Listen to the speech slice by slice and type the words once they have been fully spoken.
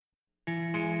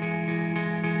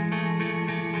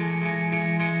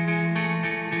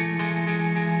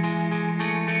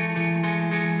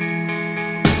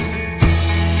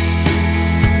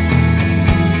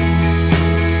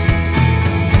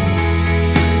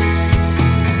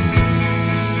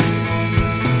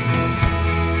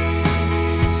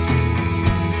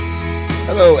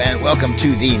Hello and welcome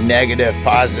to the Negative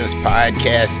Positives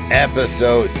Podcast,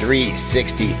 episode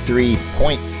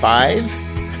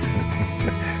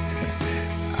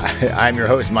 363.5. I'm your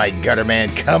host, Mike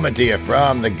Gutterman, coming to you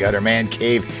from the Gutterman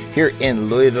Cave here in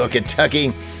Louisville,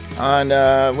 Kentucky on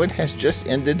what has just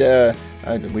ended,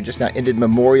 we just now ended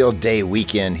Memorial Day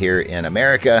weekend here in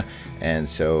America. And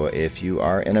so if you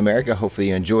are in America, hopefully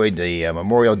you enjoyed the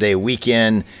Memorial Day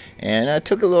weekend and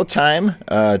took a little time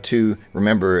to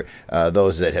remember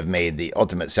those that have made the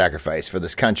ultimate sacrifice for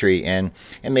this country and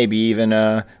maybe even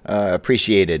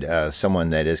appreciated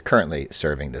someone that is currently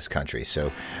serving this country.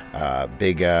 So I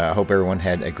hope everyone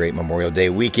had a great Memorial Day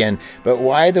weekend. But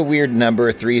why the weird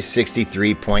number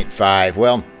 363.5?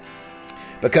 Well,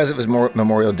 because it was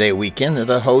Memorial Day weekend,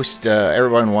 the host,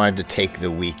 everyone wanted to take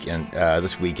the weekend,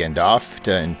 this weekend off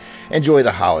to enjoy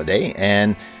the holiday,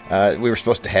 and we were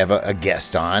supposed to have a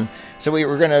guest on, so we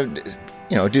were going to,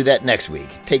 do that next week.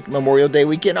 Take Memorial Day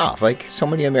weekend off, like so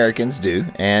many Americans do,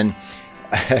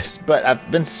 but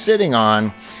I've been sitting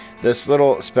on this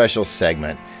little special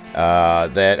segment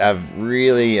that I've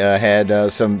really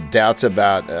had some doubts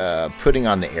about putting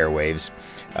on the airwaves.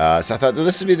 So I thought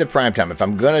this would be the prime time. If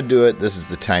I'm going to do it, this is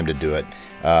the time to do it.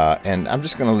 And I'm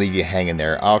just going to leave you hanging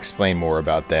there. I'll explain more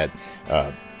about that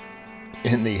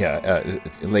in the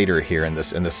later here in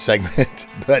this segment.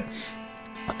 But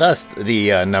thus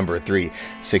the number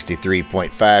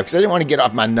 363.5, because I didn't want to get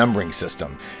off my numbering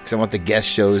system, because I want the guest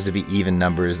shows to be even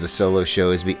numbers, the solo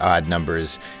shows to be odd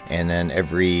numbers, and then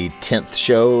every 10th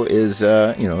show is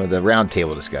the round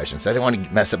table discussion. So I didn't want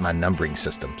to mess up my numbering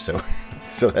system. So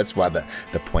that's why the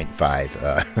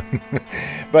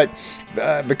 0.5. But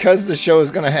because the show is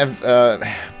going to have,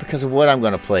 because of what I'm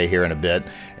going to play here in a bit,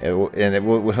 it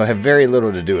will have very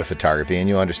little to do with photography, and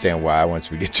you'll understand why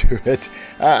once we get to it.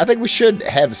 I think we should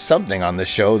have something on this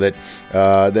show that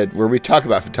where we talk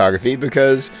about photography,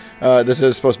 because this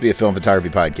is supposed to be a film photography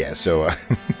podcast. So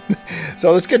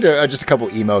so let's get to just a couple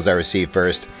emails I received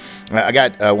first. I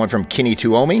got one from Kenny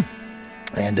Tuomi.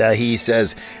 And he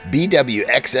says,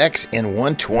 BWXX in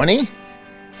 120?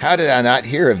 How did I not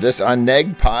hear of this on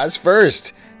Neg Pause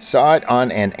first? Saw it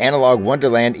on an Analog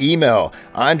Wonderland email.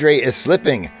 Andre is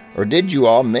slipping. Or did you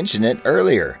all mention it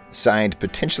earlier? Signed,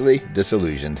 Potentially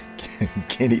Disillusioned.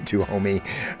 Kenny Tuomi.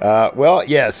 Well,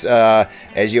 yes,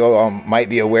 as you all might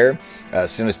be aware,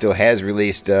 Cinestill has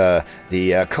released the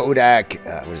Kodak,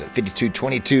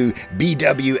 5222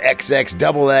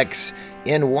 BWXX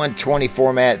in 120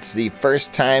 format. It's the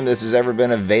first time this has ever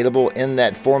been available in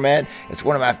that format. It's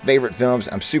one of my favorite films.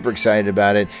 I'm super excited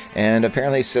about it, and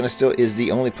apparently Cinestill is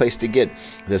the only place to get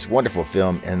this wonderful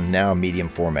film in now medium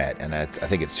format, and I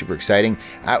think it's super exciting.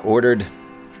 I ordered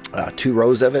 2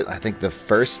 rows of it. I think the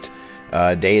first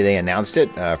day they announced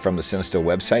it from the Cinestill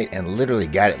website, and literally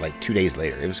got it like 2 days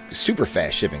later. It was super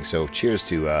fast shipping, so cheers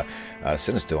to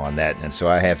Cinestill on that. And so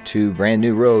I have 2 brand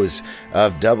new rows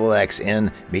of XX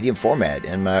in medium format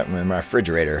in my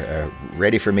refrigerator,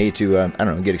 ready for me to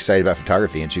get excited about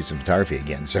photography and shoot some photography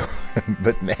again. So,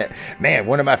 but man,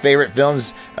 one of my favorite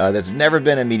films that's never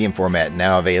been in medium format,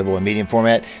 now available in medium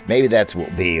format. Maybe that's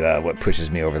what be what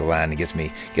pushes me over the line and gets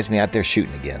me out there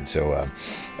shooting again. So,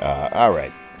 all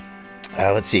right.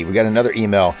 Let's see. We got another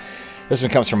email. This one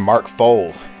comes from Mark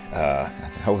Fohl. I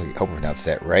hope I pronounced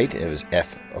that right. It was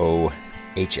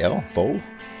F-O-H-L, Fohl.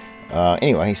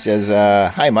 Anyway, he says,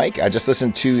 Hi, Mike. I just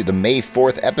listened to the May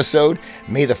 4th episode.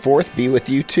 May the 4th be with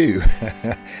you, too.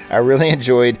 I really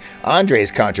enjoyed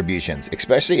Andre's contributions,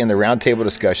 especially in the roundtable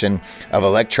discussion of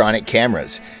electronic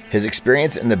cameras. His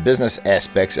experience in the business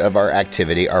aspects of our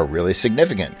activity are really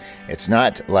significant. It's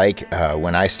not like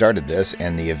when I started this,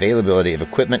 and the availability of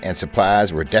equipment and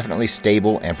supplies were definitely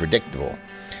stable and predictable.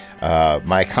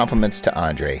 My compliments to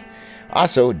Andre.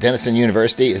 Also, Denison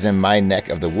University is in my neck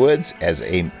of the woods, as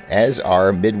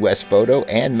are Midwest Photo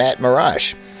and Matt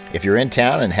Marash. If you're in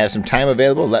town and have some time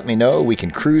available, let me know. We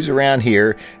can cruise around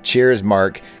here. Cheers,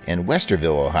 Mark, in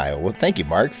Westerville, Ohio. Well, thank you,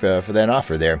 Mark, for that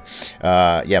offer there.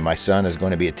 Yeah, my son is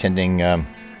going to be attending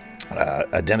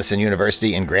Denison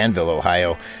University in Granville,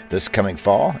 Ohio this coming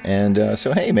fall, and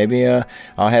so hey, maybe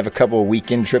I'll have a couple of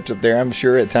weekend trips up there, I'm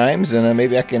sure, at times, and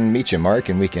maybe I can meet you, Mark,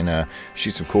 and we can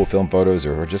shoot some cool film photos,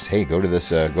 or just hey, go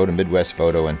to Midwest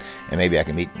Photo, and maybe I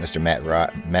can meet Mr. Matt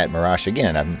Marash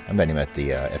again. I met him at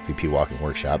the FPP Walking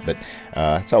Workshop, but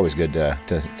it's always good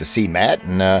to see Matt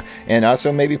and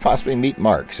also maybe possibly meet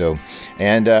Mark. So,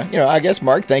 and I guess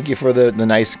Mark, thank you for the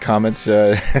nice comments,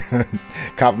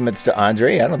 compliments to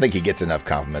Andre. I don't think he gets enough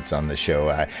compliments on the show.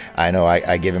 I know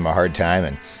I give him a hard time,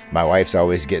 and my wife's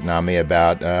always getting on me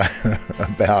about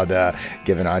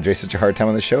giving Andre such a hard time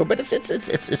on the show. But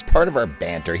it's part of our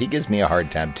banter. He gives me a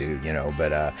hard time too,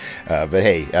 But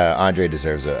hey, Andre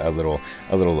deserves a little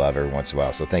love every once in a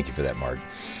while. So thank you for that, Mark.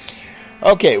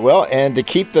 Okay, well, and to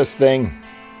keep this thing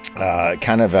I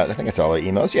think it's all our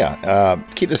emails. Yeah.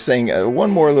 Keep this thing,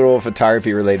 one more little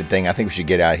photography related thing I think we should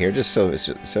get out here, just so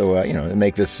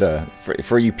make this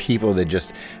for you people that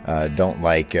just don't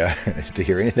like to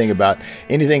hear anything about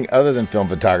anything other than film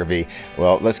photography.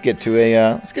 Well, let's get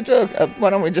to why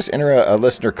don't we just enter a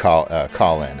listener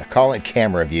call in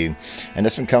camera review, and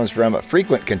this one comes from a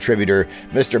frequent contributor,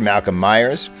 Mr. Malcolm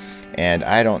Myers. And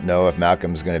I don't know if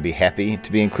Malcolm's going to be happy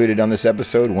to be included on this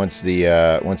episode once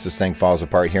this thing falls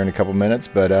apart here in a couple minutes.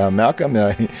 But Malcolm,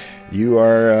 you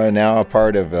are now a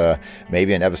part of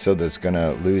maybe an episode that's going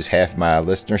to lose half my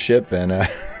listenership, and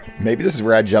maybe this is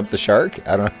where I jumped the shark.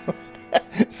 I don't know.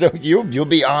 So you'll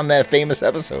be on that famous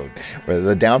episode, where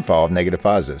the downfall of negative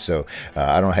positive. So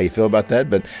I don't know how you feel about that,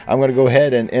 but I'm going to go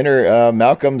ahead and enter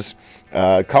Malcolm's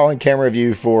call-in camera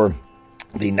review for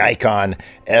the Nikon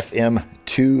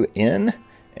FM2N,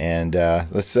 and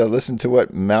let's listen to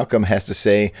what Malcolm has to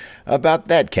say about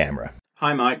that camera.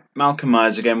 Hi Mike, Malcolm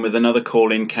Myers again with another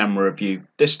call-in camera review,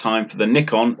 this time for the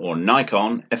Nikon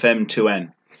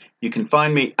FM2N. You can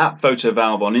find me at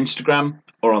PhotoValve on Instagram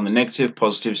or on the Negative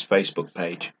Positives Facebook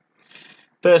page.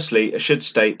 Firstly, I should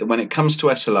state that when it comes to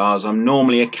SLRs, I'm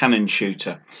normally a Canon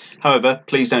shooter. However,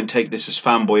 please don't take this as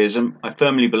fanboyism. I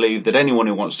firmly believe that anyone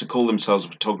who wants to call themselves a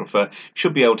photographer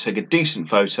should be able to take a decent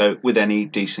photo with any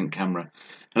decent camera.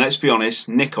 And let's be honest,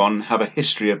 Nikon have a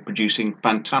history of producing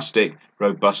fantastic,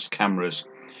 robust cameras.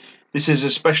 This is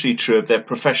especially true of their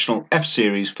professional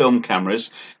F-series film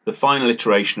cameras, the final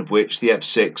iteration of which, the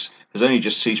F6, has only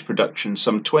just ceased production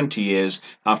some 20 years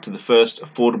after the first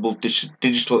affordable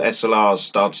digital SLRs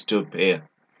started to appear.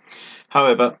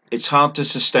 However, it's hard to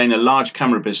sustain a large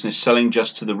camera business selling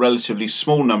just to the relatively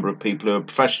small number of people who are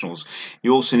professionals.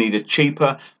 You also need a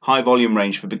cheaper, high-volume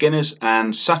range for beginners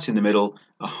and, sat in the middle,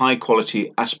 a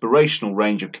high-quality, aspirational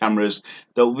range of cameras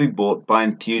that will be bought by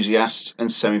enthusiasts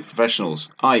and semi-professionals,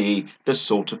 i.e. the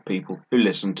sort of people who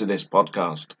listen to this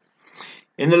podcast.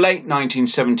 In the late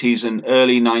 1970s and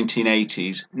early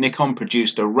 1980s, Nikon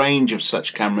produced a range of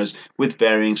such cameras with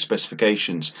varying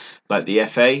specifications, like the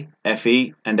FA,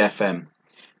 FE and FM.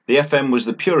 The FM was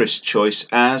the purest choice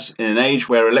as, in an age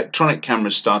where electronic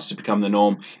cameras started to become the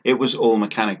norm, it was all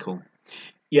mechanical.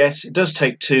 Yes, it does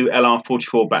take two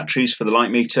LR44 batteries for the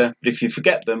light meter, but if you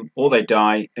forget them or they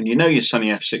die and you know your Sony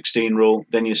F16 rule,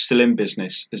 then you're still in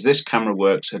business, as this camera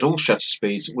works at all shutter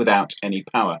speeds without any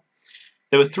power.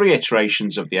 There were three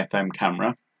iterations of the FM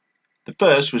camera. The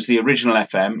first was the original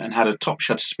FM and had a top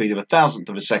shutter speed of 1,000th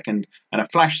of a second and a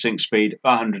flash sync speed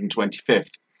of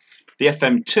 125th. The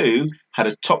FM2 had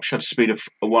a top shutter speed of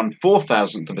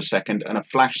 1/4000th of a second and a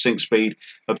flash sync speed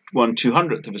of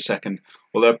 1/200th of a second,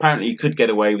 although apparently you could get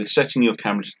away with setting your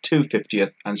camera to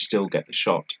 2/50th and still get the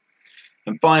shot.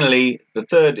 And finally, the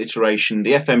third iteration,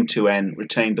 the FM2N,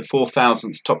 retained the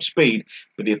 4,000th top speed,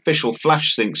 but the official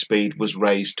flash sync speed was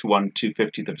raised to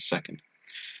 1/250th of a second.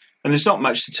 And there's not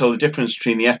much to tell the difference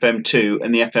between the FM2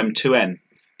 and the FM2N.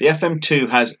 The FM2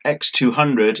 has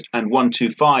X200 and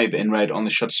 125 in red on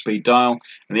the shutter speed dial,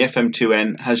 and the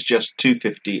FM2N has just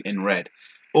 250 in red.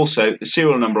 Also, the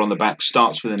serial number on the back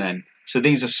starts with an N, so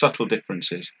these are subtle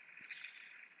differences.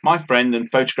 My friend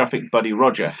and photographic buddy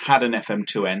Roger had an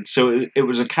FM2N, so it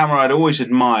was a camera I'd always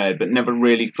admired but never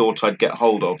really thought I'd get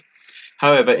hold of.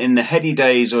 However, in the heady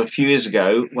days of a few years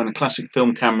ago, when the classic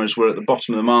film cameras were at the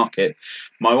bottom of the market,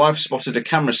 my wife spotted a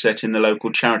camera set in the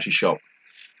local charity shop.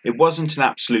 It wasn't an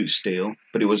absolute steal,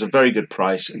 but it was a very good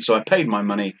price, and so I paid my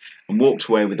money and walked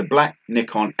away with a black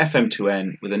Nikon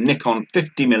FM2N with a Nikon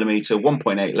 50mm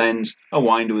 1.8 lens, a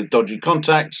winder with dodgy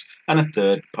contacts, and a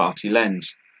third-party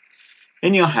lens.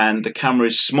 In your hand, the camera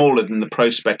is smaller than the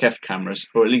ProSpec F cameras,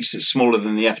 or at least it's smaller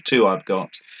than the F2 I've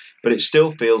got, but it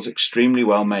still feels extremely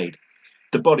well made.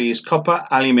 The body is copper,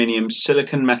 aluminium,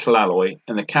 silicon metal alloy,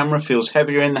 and the camera feels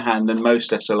heavier in the hand than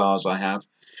most SLRs I have.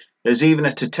 There's even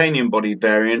a titanium body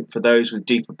variant for those with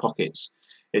deeper pockets.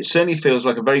 It certainly feels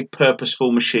like a very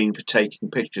purposeful machine for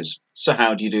taking pictures. So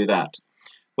how do you do that?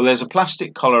 Well, there's a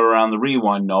plastic collar around the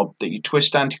rewind knob that you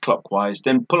twist anti-clockwise,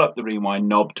 then pull up the rewind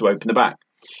knob to open the back.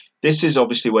 This is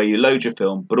obviously where you load your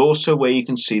film, but also where you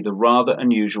can see the rather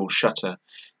unusual shutter.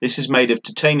 This is made of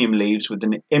titanium leaves with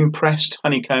an impressed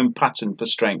honeycomb pattern for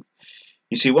strength.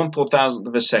 You see, 1/4000th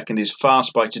of a second is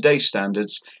fast by today's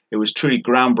standards. It was truly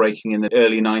groundbreaking in the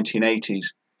early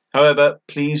 1980s. However,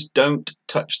 please don't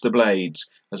touch the blades,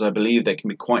 as I believe they can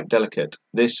be quite delicate.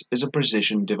 This is a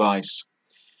precision device.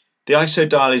 The ISO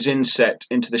dial is inset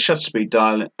into the shutter speed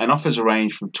dial and offers a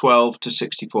range from 12 to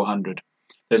 6400.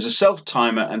 There's a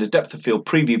self-timer and a depth of field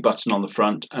preview button on the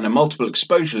front and a multiple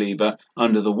exposure lever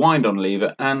under the wind-on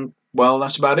lever, and, well,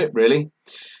 that's about it really.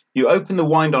 You open the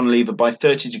wind-on lever by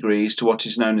 30 degrees to what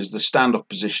is known as the standoff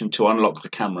position to unlock the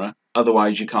camera,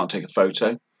 otherwise you can't take a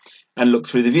photo, and look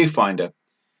through the viewfinder.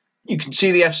 You can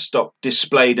see the f-stop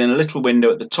displayed in a little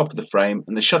window at the top of the frame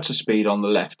and the shutter speed on the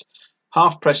left.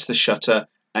 Half press the shutter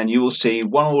and you will see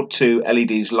one or two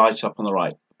LEDs light up on the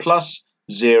right, plus,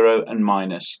 0 and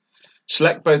minus.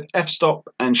 Select both f-stop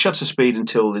and shutter speed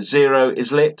until the 0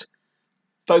 is lit.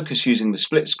 Focus using the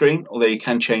split screen, although you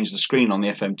can change the screen on the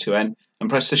FM2N, and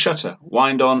press the shutter,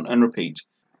 wind on and repeat.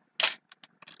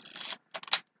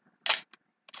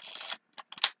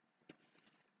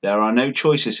 There are no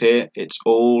choices here, it's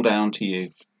all down to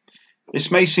you. This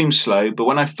may seem slow, but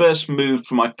when I first moved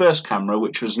from my first camera,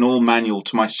 which was an all manual,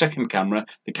 to my second camera,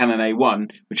 the Canon A1,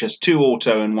 which has 2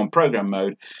 auto and 1 program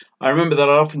mode, I remember that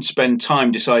I often spend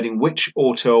time deciding which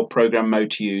auto or program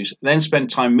mode to use, then spend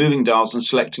time moving dials and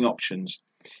selecting options.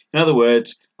 In other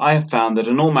words, I have found that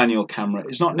an all-manual camera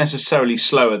is not necessarily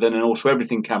slower than an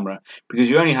auto-everything camera because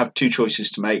you only have 2 choices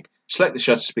to make. Select the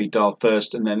shutter speed dial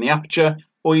first and then the aperture,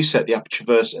 or you set the aperture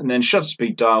first and then shutter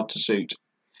speed dial to suit.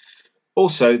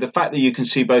 Also, the fact that you can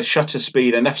see both shutter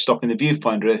speed and f-stop in the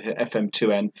viewfinder of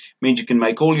FM2N means you can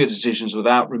make all your decisions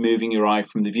without removing your eye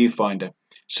from the viewfinder.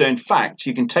 So in fact,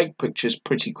 you can take pictures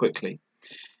pretty quickly.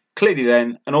 Clearly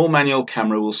then, an all-manual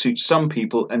camera will suit some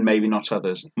people and maybe not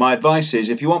others. My advice is,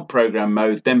 if you want program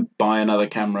mode, then buy another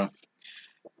camera.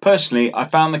 Personally, I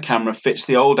found the camera fits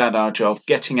the old adage of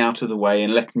getting out of the way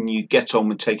and letting you get on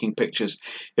with taking pictures.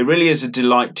 It really is a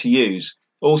delight to use.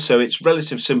 Also, its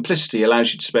relative simplicity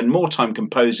allows you to spend more time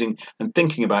composing and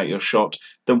thinking about your shot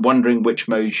than wondering which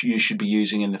mode you should be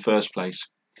using in the first place.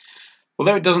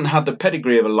 Although it doesn't have the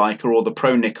pedigree of a Leica or the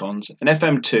Pro Nikons, an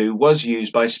FM2 was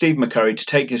used by Steve McCurry to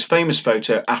take his famous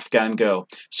photo Afghan Girl,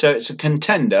 so it's a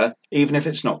contender even if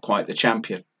it's not quite the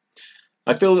champion.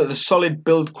 I feel that the solid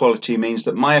build quality means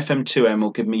that my FM2M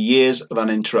will give me years of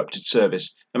uninterrupted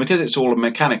service, and because it's all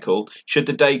mechanical, should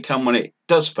the day come when it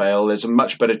does fail, there's a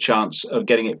much better chance of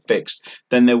getting it fixed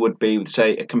than there would be with,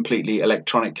 say, a completely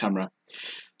electronic camera.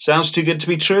 Sounds too good to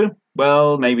be true?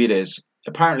 Well, maybe it is.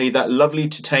 Apparently that lovely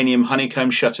titanium honeycomb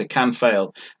shutter can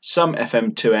fail. Some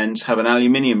FM2Ns have an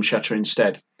aluminium shutter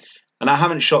instead. And I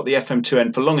haven't shot the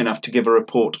FM2N for long enough to give a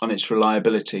report on its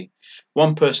reliability.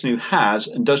 One person who has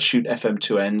and does shoot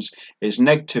FM2Ns is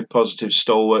negative positive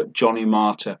stalwart Johnny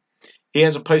Martyr. He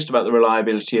has a post about the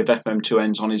reliability of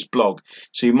FM2Ns on his blog,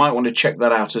 so you might want to check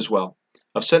that out as well.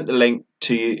 I've sent the link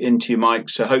to you into your mic,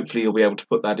 so hopefully you'll be able to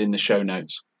put that in the show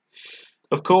notes.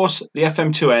 Of course, the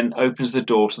FM2N opens the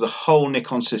door to the whole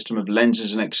Nikon system of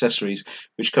lenses and accessories,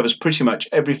 which covers pretty much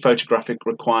every photographic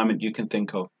requirement you can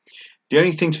think of. The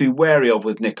only thing to be wary of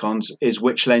with Nikons is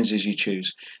which lenses you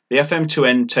choose. The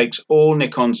FM2N takes all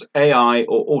Nikon's AI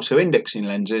or auto-indexing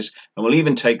lenses and will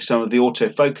even take some of the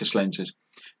autofocus lenses,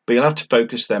 but you'll have to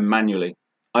focus them manually.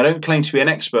 I don't claim to be an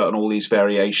expert on all these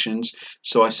variations,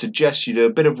 so I suggest you do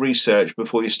a bit of research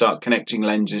before you start connecting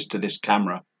lenses to this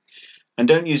camera. And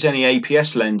don't use any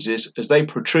APS lenses as they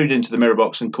protrude into the mirror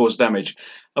box and cause damage.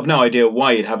 I've no idea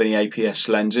why you'd have any APS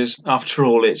lenses. After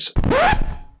all, it's...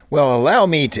 Well, allow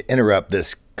me to interrupt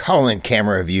this call-in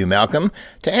camera review, Malcolm,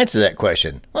 to answer that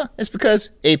question. Well, it's because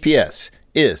APS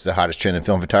is the hottest trend in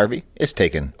film photography. It's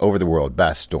taken over the world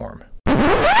by storm.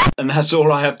 And that's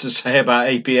all I have to say about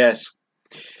APS.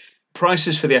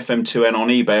 Prices for the FM2N on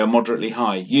eBay are moderately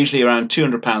high, usually around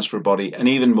 £200 for a body and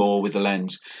even more with the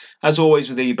lens. As always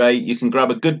with eBay, you can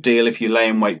grab a good deal if you lay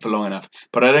in wait for long enough,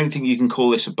 but I don't think you can call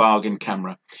this a bargain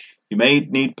camera. You may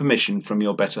need permission from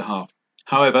your better half.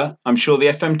 However, I'm sure the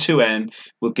FM2N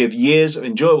will give years of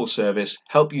enjoyable service,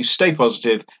 help you stay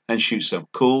positive and shoot some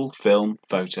cool film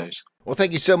photos. Well,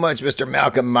 thank you so much, Mr.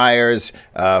 Malcolm Myers,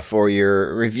 for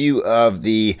your review of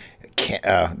the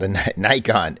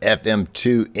Nikon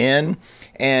FM2N.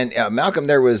 And Malcolm,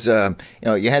 there was,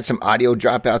 you had some audio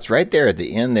dropouts right there at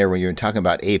the end there when you were talking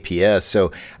about APS.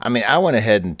 So, I mean, I went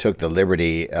ahead and took the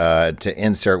liberty to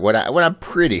insert what I'm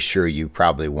pretty sure you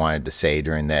probably wanted to say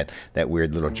during that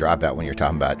weird little dropout when you're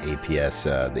talking about APS,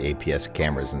 the APS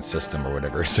cameras and system or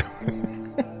whatever. So.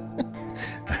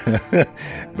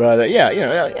 But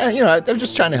I'm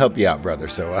just trying to help you out, brother.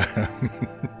 So,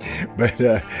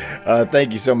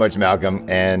 thank you so much, Malcolm.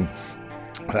 And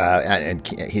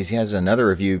he has another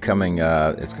review coming.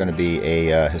 It's going to be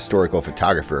a historical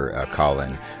photographer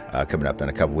call-in coming up in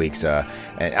a couple weeks.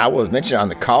 And I will mention on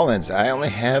the call-ins, I only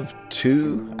have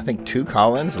two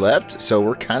call-ins left. So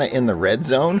we're kind of in the red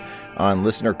zone on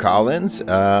listener call-ins.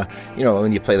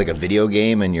 When you play like a video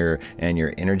game and your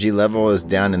energy level is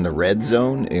down in the red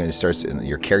zone, and it starts,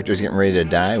 your character's getting ready to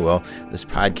die. Well, this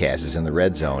podcast is in the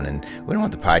red zone, and we don't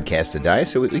want the podcast to die,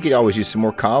 so we could always use some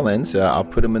more call-ins. I'll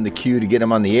put them in the queue to get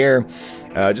them on the air.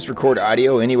 Just record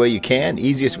audio any way you can.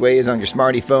 Easiest way is on your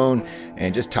smarty phone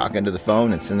and just talk into the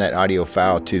phone and send that audio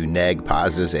file to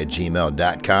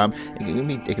negpositives@gmail.com.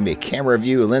 It can be a camera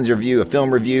review, a lens review, a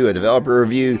film review, a developer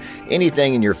review,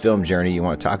 anything in your film journey you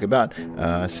want to talk about.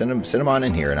 Send them on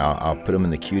in here, and I'll put them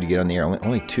in the queue to get on the air.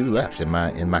 Only two left in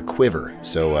my quiver.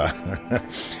 So,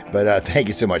 but thank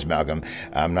you so much, Malcolm.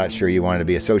 I'm not sure you wanted to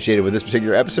be associated with this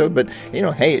particular episode, but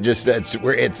hey, it's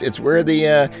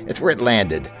where it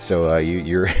landed. So you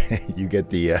get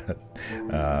the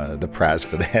prize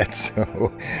for that. So,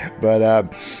 but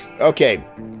okay.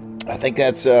 I think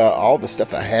that's all the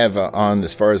stuff I have on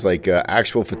as far as like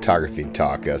actual photography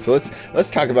talk. So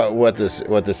let's talk about what this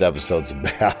episode's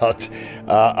about.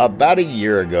 About a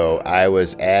year ago, I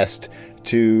was asked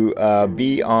to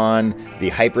be on the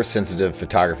Hypersensitive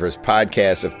Photographers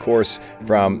podcast, of course,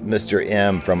 from Mr.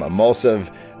 M from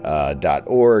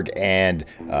Emulsive.org and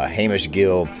Hamish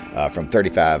Gill from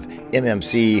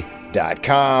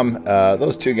 35mmc.com.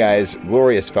 Those two guys,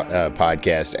 glorious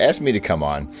podcast, asked me to come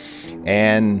on,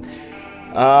 and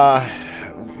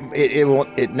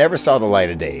it never saw the light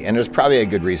of day, and there's probably a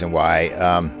good reason why.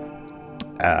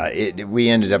 We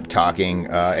ended up talking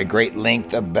at great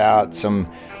length about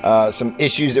some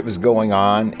issues that was going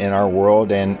on in our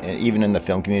world and even in the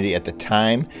film community at the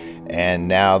time. And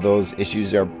now those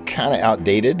issues are kind of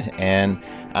outdated, and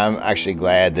I'm actually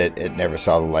glad that it never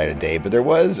saw the light of day. But there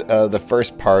was the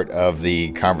first part of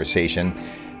the conversation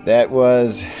that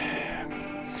was,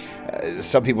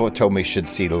 some people have told me should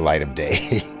see the light of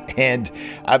day. And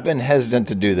I've been hesitant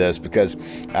to do this because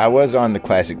I was on the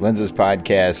Classic Lenses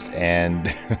podcast,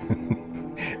 and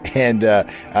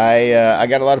I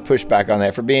got a lot of pushback on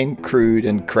that for being crude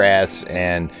and crass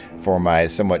and for my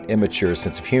somewhat immature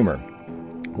sense of humor.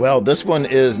 Well, this one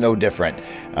is no different.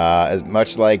 As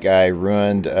much like I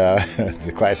ruined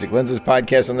the Classic Lenses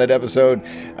podcast on that episode,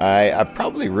 I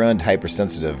probably ruined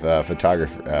Hypersensitive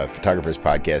Photographers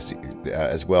podcast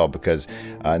as well, because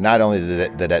not only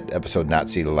did that episode not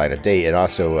see the light of day, it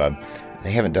also,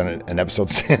 they haven't done an episode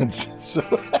since.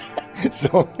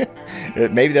 So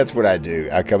maybe that's what I do.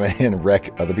 I come in and wreck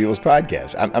other people's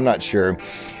podcasts. I'm not sure.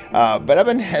 But I've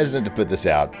been hesitant to put this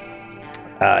out.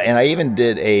 And I even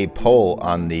did a poll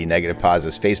on the Negative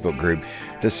Positives Facebook group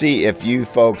to see if you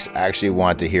folks actually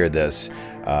want to hear this.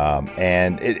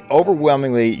 And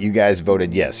overwhelmingly, you guys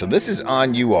voted yes. So this is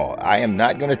on you all. I am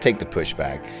not going to take the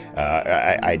pushback.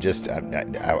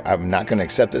 I'm not going to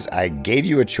accept this. I gave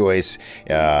you a choice,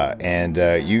 and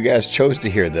you guys chose to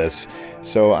hear this.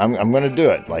 So I'm going to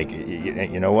do it. Like,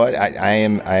 you know what?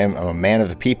 I'm a man of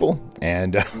the people,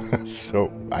 and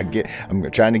so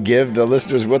I'm trying to give the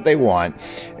listeners what they want.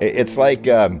 It's like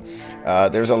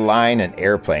there's a line in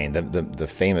Airplane, the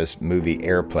famous movie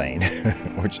Airplane,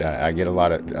 which I get a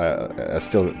lot of. I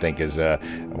still think is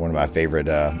one of my favorite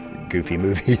goofy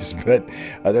movies. But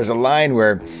there's a line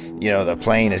where the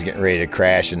plane is getting ready to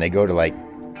crash, and they go to like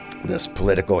this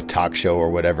political talk show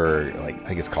or whatever, like I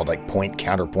think it's called like Point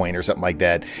Counterpoint or something like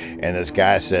that. And this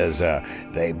guy says,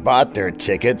 they bought their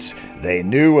tickets. They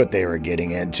knew what they were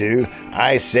getting into.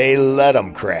 I say, let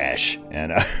them crash.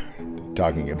 And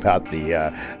talking about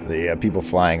the people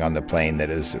flying on the plane that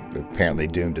is apparently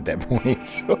doomed at that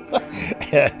point.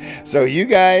 So you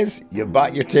guys, you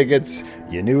bought your tickets.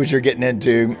 You knew what you're getting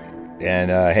into.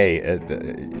 And hey,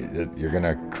 you're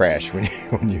gonna crash when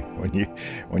you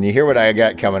hear what I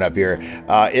got coming up here.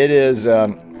 It is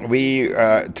we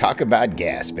talk about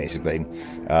gas basically,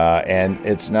 and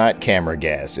it's not camera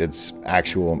gas; it's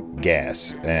actual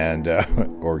gas, and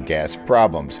or gas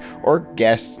problems or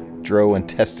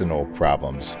gastrointestinal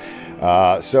problems.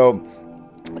 So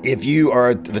if you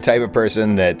are the type of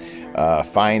person that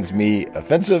finds me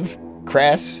offensive,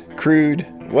 crass, crude,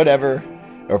 whatever,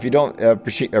 or if you don't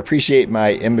appreciate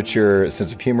my immature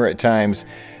sense of humor at times,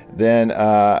 then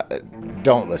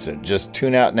don't listen. Just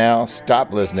tune out now.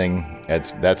 Stop listening.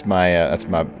 That's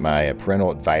my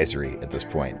parental advisory at this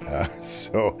point.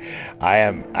 So I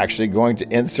am actually going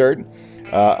to insert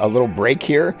a little break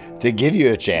here to give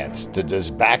you a chance to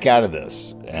just back out of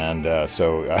this. And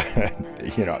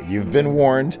you've been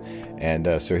warned.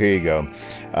 And so here you go.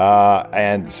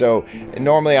 And so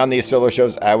normally on these solo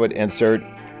shows, I would insert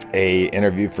a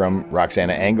interview from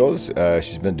Roxana Engels.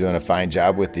 She's been doing a fine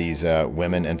job with these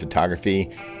women in photography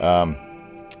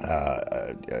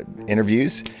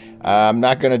interviews. I'm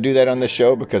not going to do that on this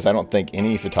show because I don't think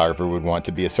any photographer would want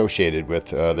to be associated with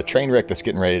the train wreck that's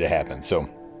getting ready to happen. So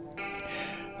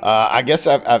I guess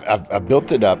I've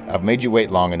built it up. I've made you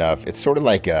wait long enough. It's sort of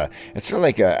like I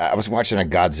was watching a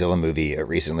Godzilla movie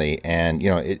recently, and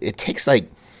it takes like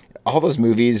all those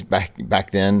movies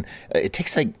back then. It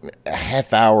takes like a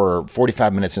half hour,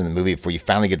 45 minutes in the movie before you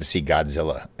finally get to see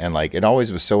Godzilla, and like it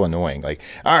always was so annoying. Like,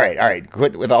 all right,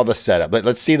 quit with all the setup.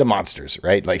 Let's see the monsters,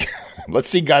 right? Like, let's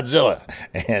see Godzilla,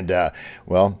 and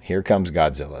well, here comes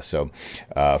Godzilla. So,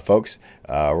 folks,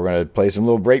 we're gonna play some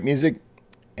little break music.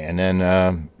 And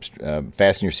then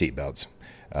fasten your seatbelts.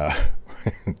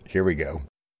 Here we go.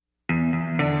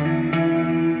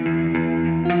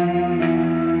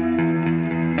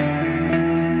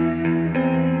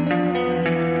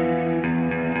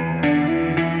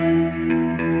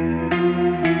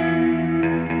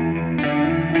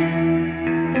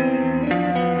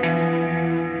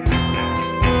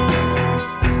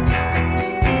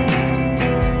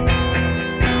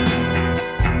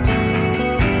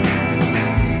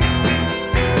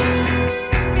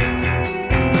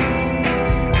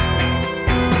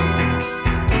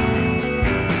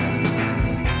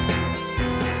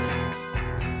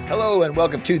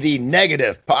 Welcome to the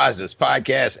Negative Positives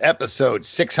Podcast, episode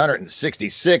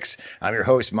 666. I'm your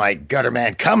host, Mike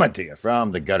Gutterman, coming to you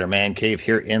from the Gutterman Cave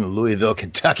here in Louisville,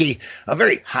 Kentucky. A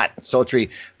very hot and sultry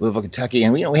Louisville, Kentucky.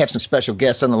 And we have some special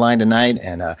guests on the line tonight,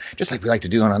 and just like we like to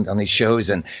do on these shows.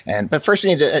 But first,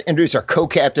 we need to introduce our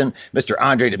co-captain, Mr.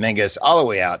 Andre Dominguez, all the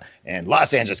way out in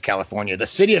Los Angeles, California, the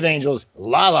City of Angels,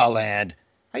 La La Land.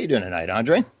 How you doing tonight,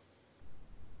 Andre?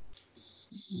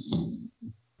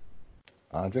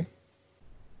 Andre?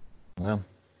 Well,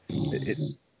 it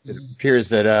appears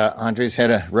that Andre's had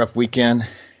a rough weekend.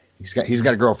 He's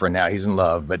got a girlfriend now. He's in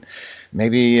love, but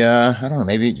maybe I don't know.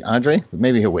 Maybe Andre,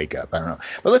 maybe he'll wake up. I don't know.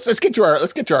 But let's get to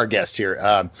our guest here.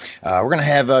 We're gonna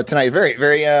have tonight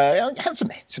very have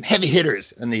some heavy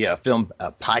hitters in the film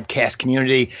podcast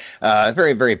community.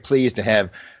 Very, very pleased to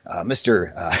have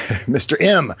Mr.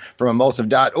 M from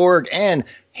Emulsive.org and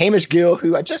Hamish Gill,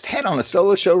 who I just had on a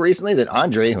solo show recently that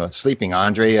Sleeping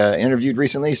Andre, interviewed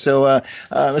recently. So,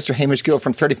 Mr. Hamish Gill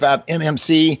from 35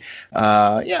 MMC.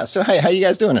 So how you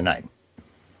guys doing tonight?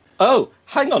 Oh,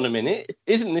 hang on a minute.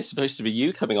 Isn't this supposed to be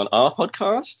you coming on our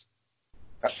podcast?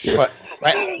 What?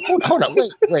 Hold on.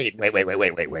 Wait.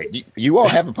 You all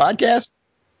have a podcast?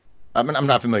 I'm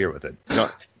not familiar with it.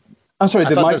 I'm sorry,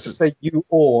 did Mike say you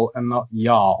all and not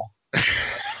y'all?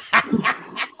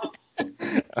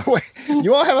 Wait,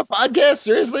 you all have a podcast?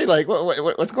 Seriously? Like,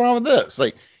 what's going on with this?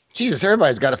 Like, Jesus,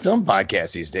 everybody's got a film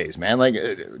podcast these days, man. Like,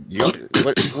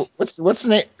 what's the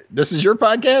name? This is your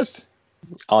podcast?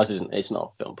 Oh, it's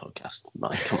not a film podcast,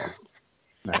 Mike. Come on.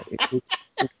 No,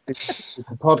 it's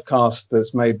a podcast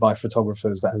that's made by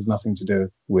photographers that has nothing to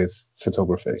do with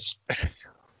photography.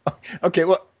 Okay.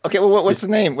 Well, what's the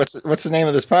name? What's the name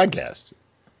of this podcast?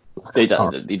 It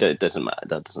doesn't matter.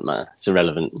 That doesn't matter. It's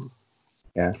irrelevant.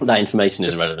 Yeah, that information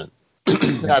is irrelevant.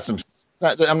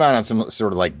 I'm not on some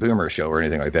sort of like boomer show or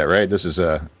anything like that, right? This is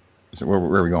where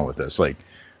are we going with this? Like,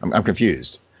 I'm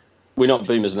confused. We're not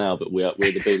boomers now, but we're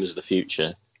the boomers of the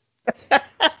future.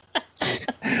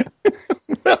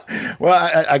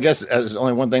 Well, I guess there's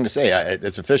only one thing to say.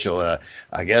 It's official.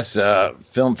 I guess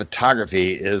film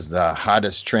photography is the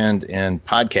hottest trend in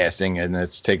podcasting, and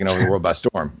it's taken over the world by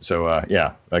storm. So, I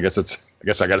guess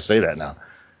I got to say that now.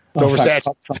 It's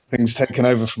oversaturated. Something's taken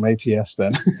over from APS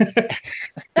then.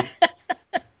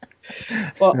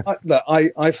 Well,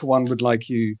 I for one would like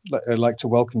to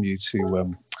welcome you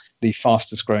to the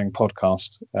fastest growing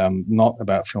podcast, not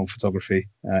about film photography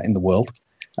in the world,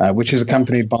 which is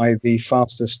accompanied by the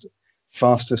fastest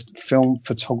film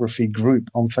photography group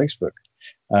on Facebook.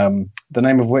 The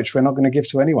name of which we're not going to give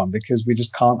to anyone because we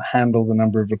just can't handle the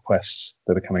number of requests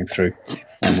that are coming through,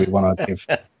 and we want to give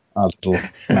our little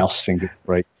mouse finger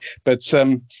break. But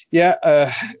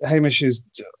Hamish's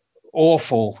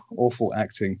awful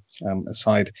acting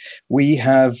aside, we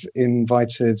have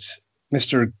invited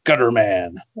Mr.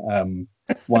 Gutterman,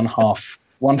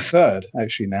 one third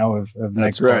actually now of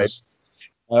That's right.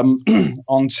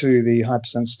 Onto the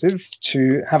Hypersensitive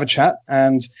to have a chat.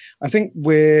 And I think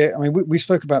we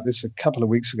spoke about this a couple of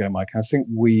weeks ago, Mike. I think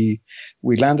we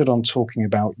landed on talking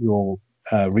about your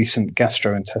recent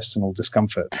gastrointestinal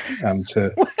discomfort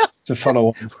to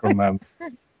follow on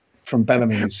from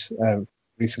Bellamy's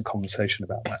recent conversation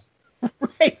about that.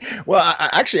 Right. Well,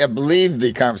 I believe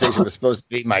the conversation was supposed to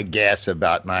be my guess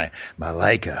about my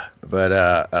Leica, but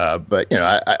you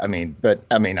know,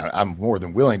 I'm more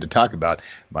than willing to talk about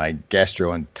my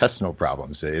gastrointestinal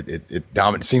problems. It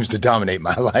seems to dominate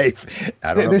my life.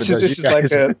 I don't know if it does you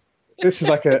guys. This is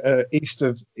like a east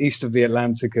of the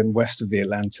Atlantic and west of the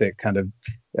Atlantic kind of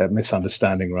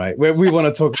misunderstanding, right? Where we want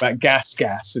to talk about gas,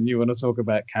 and you want to talk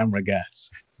about camera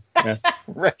gas. Yeah.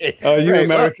 Right. Oh, you right.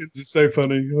 Americans are so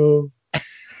funny. Oh.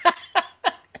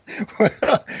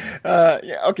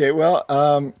 Yeah. Okay. Well,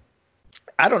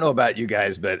 I don't know about you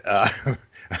guys, but I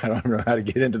don't know how to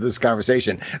get into this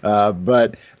conversation.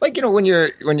 But like, you know, when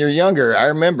you're younger, I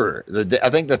remember I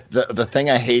think the thing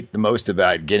I hate the most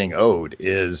about getting owed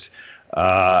is,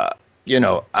 you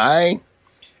know,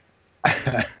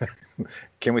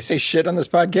 can we say shit on this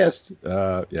podcast?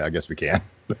 Yeah, I guess we can.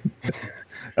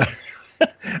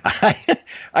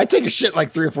 I take a shit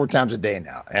like 3 or 4 times a day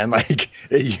now, and like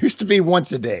it used to be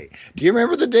once a day. Do you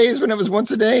remember the days when it was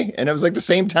once a day and it was like the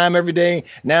same time every day?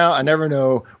 Now I never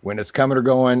know when it's coming or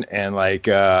going, and like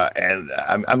and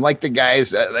I'm like the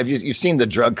guys. You've seen the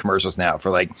drug commercials now for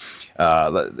like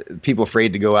people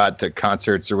afraid to go out to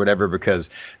concerts or whatever because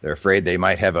they're afraid they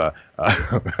might have a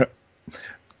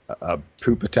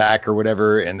poop attack or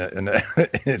whatever, and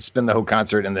spend the whole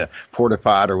concert in the porta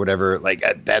pot or whatever. Like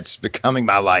that's becoming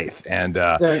my life. And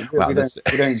we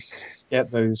don't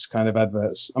get those kind of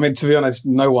adverts. I mean, to be honest,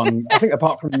 no one. I think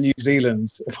apart from New Zealand,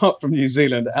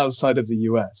 outside of the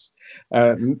US,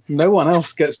 no one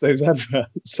else gets those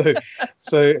adverts.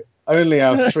 So only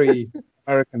our 3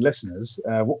 American listeners,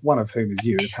 one of whom is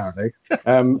you apparently,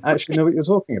 actually know what you're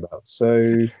talking about.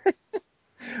 So.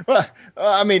 Well,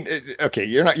 I mean, okay,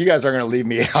 you guys aren't going to leave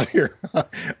me out here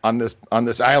on this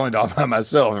island all by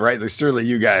myself, right? Like, surely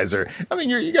you guys are. I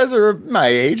mean, you guys are my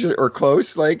age or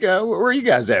close. Like, where are you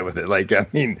guys at with it? Like, I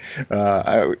mean,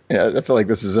 I feel like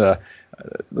this is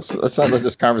let's not let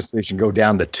this conversation go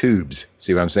down the tubes.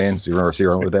 See what I'm saying? See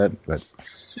wrong with that? But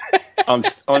I'm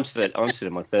still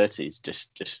in my 30s.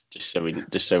 Just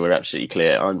so we're absolutely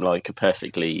clear, I'm like a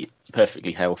perfectly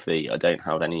healthy. I don't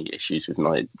have any issues with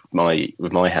my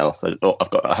health. I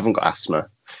haven't got asthma.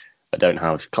 I don't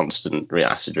have constant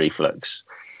acid reflux.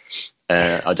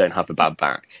 I don't have a bad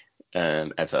back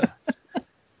ever.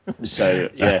 So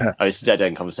yeah, it's a dead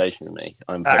end conversation with me.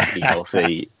 I'm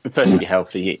perfectly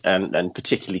healthy, and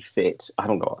particularly fit. I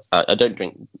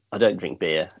don't drink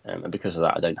beer, and because of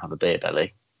that, I don't have a beer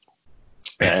belly.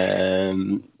 So I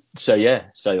don't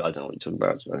know what you're talking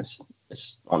about, to be honest.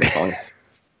 I'm fine.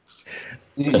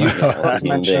 You forgot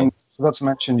to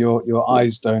mention your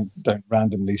eyes don't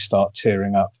randomly start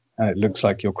tearing up, and it looks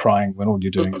like you're crying when all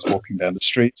you're doing is walking down the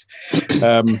street.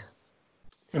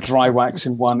 Dry wax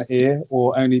in one ear,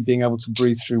 or only being able to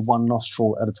breathe through one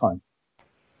nostril at a time.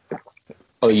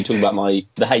 Oh, you're talking about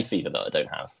the hay fever that I don't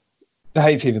have. The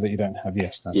hay fever that you don't have,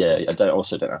 yes. That's right. I don't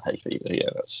have hay fever. Yeah,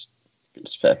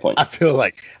 it's a fair point. I feel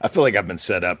like I've been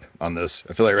set up on this.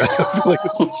 I feel like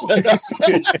it's set up.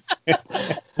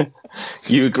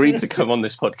 You agreed to come on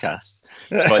this podcast.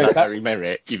 By that very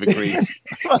merit, you've agreed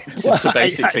to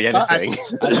basically anything.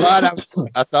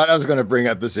 I thought I was going to bring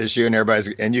up this issue, and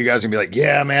you guys are gonna be like,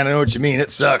 "Yeah, man, I know what you mean.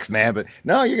 It sucks, man." But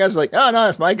no, you guys are like, "Oh no,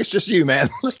 it's Mike. It's just you, man.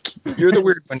 Like, you're the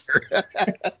weird one here."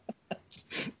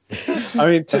 I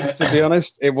mean, to be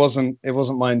honest, it wasn't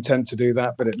my intent to do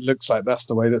that, but it looks like that's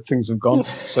the way that things have gone.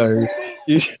 So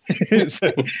you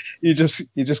just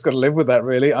got to live with that,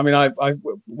 really. I mean, I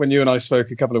when you and I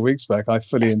spoke a couple of weeks back, I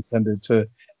fully intended to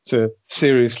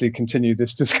seriously continue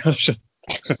this discussion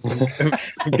of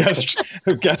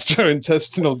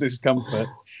gastrointestinal discomfort.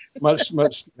 Much,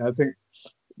 I think.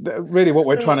 Really, what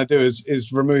we're trying to do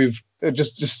is remove,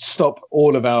 just stop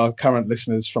all of our current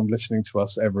listeners from listening to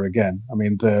us ever again. I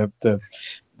mean, the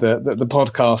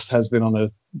podcast has been on a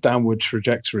downward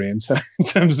trajectory in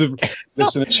terms of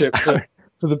listenership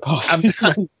for the past few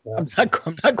months. I'm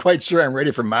not quite sure I'm ready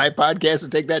for my podcast to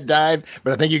take that dive,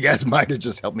 but I think you guys might have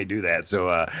just helped me do that.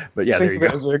 So, but yeah, there you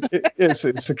go.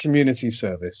 It's a community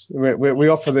service. We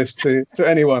offer this to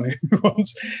anyone who can't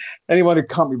be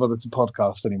bothered to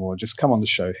podcast anymore. Just come on the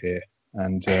show here,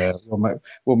 and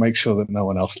we'll make sure that no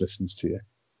one else listens to you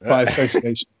by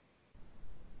association.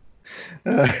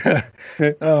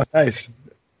 Oh, nice.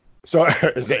 So,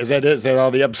 is that it? Is that all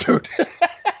the episode?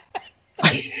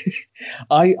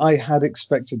 I had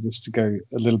expected this to go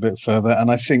a little bit further, and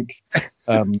I think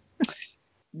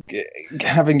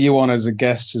having you on as a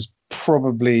guest has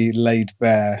probably laid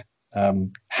bare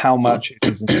how much it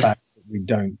is in fact that we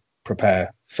don't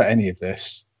prepare for any of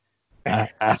this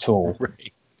at all.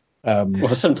 Right.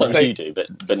 Well, sometimes you do, but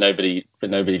nobody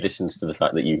listens to the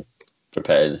fact that you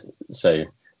prepared. So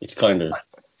it's kind of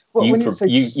you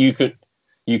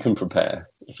can prepare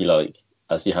if you like,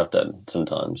 as you have done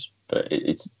sometimes, but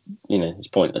it's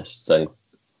pointless. So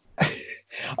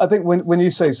I think when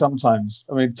you say sometimes,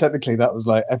 I mean technically that was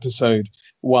like episode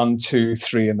 1, 2,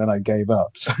 3, and then I gave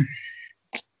up. So,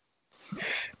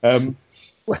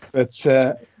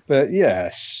 but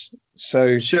yes.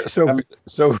 So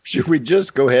should we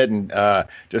just go ahead and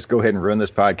ruin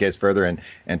this podcast further and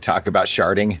talk about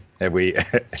sharding? We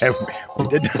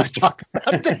did not talk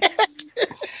about that.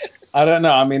 I don't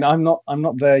know. I mean, I'm not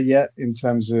there yet in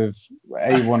terms of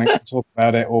A, wanting to talk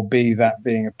about it, or B, that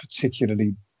being a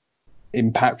particularly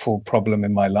impactful problem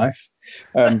in my life.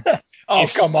 Come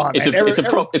on!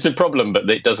 It's a problem, but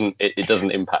it doesn't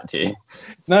impact you.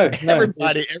 No.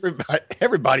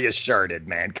 Everybody is sharded,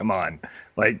 man. Come on,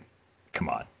 come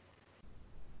on.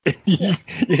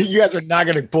 You guys are not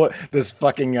going to put this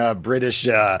fucking British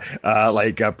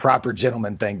proper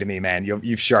gentleman thing to me, man.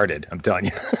 You've sharded. I'm telling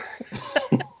you.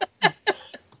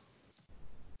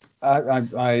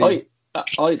 I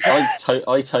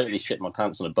totally shit my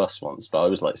pants on a bus once, but I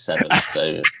was like 7.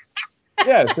 So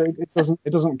yeah, so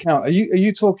it doesn't count. Are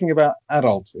you talking about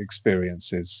adult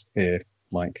experiences here,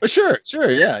 Mike? Sure,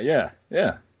 yeah.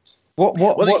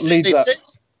 What leads up?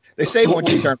 They say once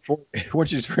you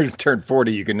turn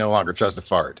 40, you can no longer trust a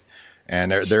fart,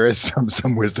 and there is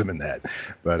some wisdom in that.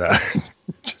 But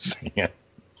just saying.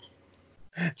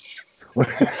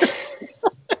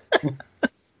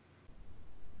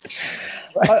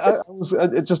 I was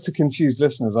just to confuse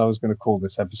listeners. I was going to call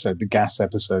this episode the gas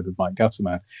episode with Mike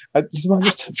Gutterman. I'm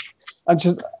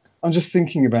just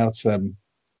thinking about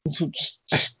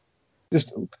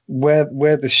just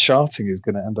where this sharting is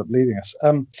going to end up leading us.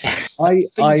 I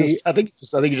think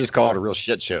you just call it a real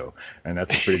shit show, and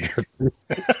that's a pretty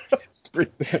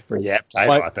good, pretty apt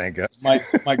title, I think. Mike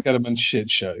Gutterman shit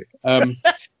show.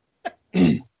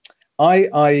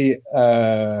 I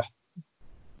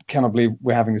cannot believe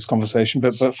we're having this conversation,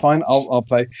 but fine, I'll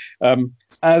play.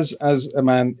 As a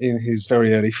man in his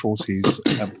very early 40s,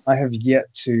 I have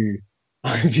yet to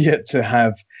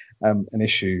have an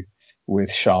issue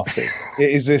with sharting.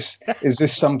 Is this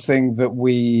something that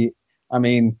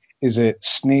is it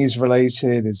sneeze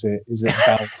related? Is it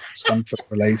bowel discomfort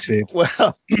related? What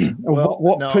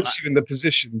puts you in the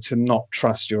position to not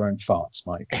trust your own farts,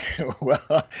 Mike?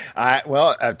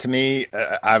 To me,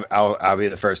 I'll be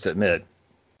the first to admit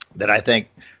that I think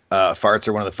farts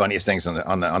are one of the funniest things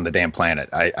on the damn planet.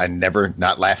 I never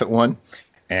not laugh at one.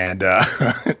 And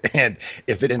and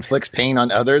if it inflicts pain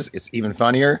on others, it's even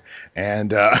funnier.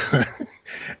 And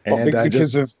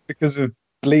because of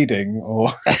bleeding, or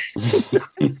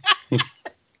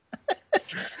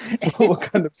what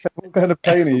kind of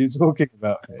pain are you talking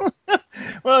about here?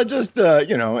 Well, just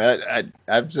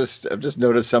I've just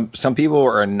noticed some people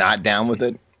are not down with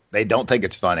it. They don't think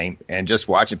it's funny, and just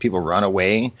watching people run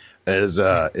away is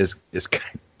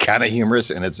kind of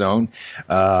humorous in its own.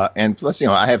 And plus,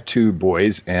 I have 2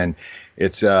 boys, and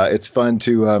it's fun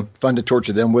to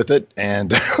torture them with it.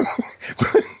 And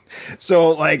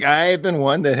so, I've been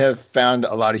one that have found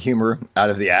a lot of humor out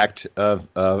of the act of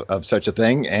such a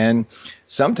thing. And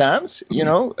sometimes,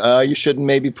 you shouldn't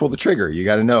maybe pull the trigger. You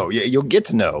got to know. You'll get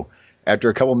to know. After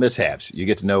a couple mishaps, you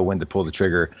get to know when to pull the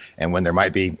trigger and when there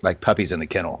might be puppies in the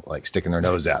kennel, sticking their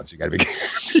nose out. So you got to be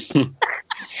careful.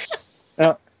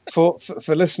 Now, for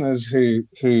listeners who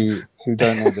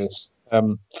don't know this,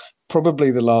 probably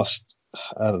the last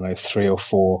 3 or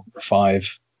 4,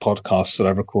 5 podcasts that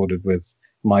I've recorded with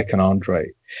Mike and Andre,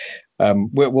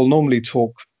 we'll normally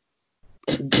talk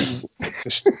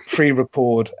just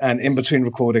pre-record and in between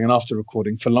recording and after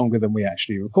recording for longer than we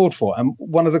actually record for. And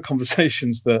one of the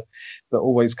conversations that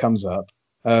always comes up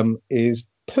is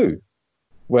poo.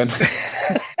 When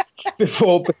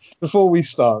before we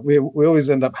start, we always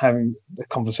end up having a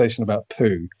conversation about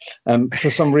poo. And for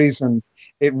some reason,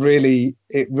 it really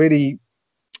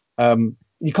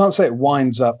you can't say it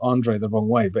winds up Andre the wrong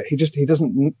way, but he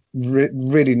doesn't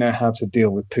really know how to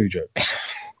deal with poo jokes.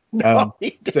 No,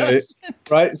 he doesn't.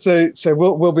 So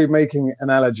we'll be making an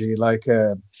analogy like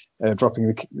dropping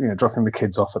the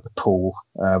kids off at the pool,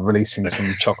 releasing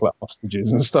some chocolate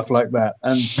hostages and stuff like that.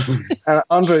 And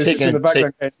Andre is just in the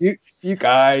background going, "You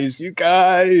guys."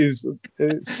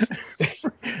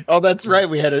 Oh, that's right.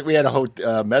 We had a whole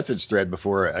message thread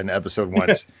before an episode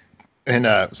once, and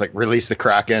it was release the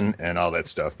Kraken and all that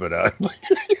stuff. But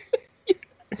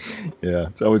yeah,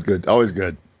 it's always good. Always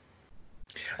good.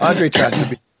 Andre tries to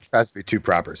be too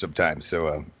proper sometimes.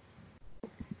 So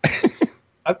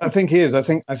I think he is. I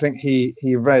think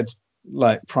he read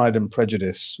like Pride and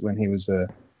Prejudice when he was a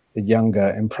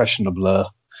younger, impressionable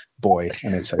boy,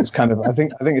 and it's kind of I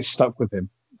think it's stuck with him.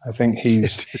 I think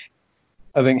he's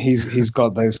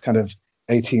got those kind of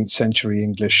 18th century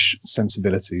English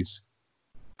sensibilities.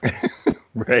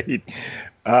 Right.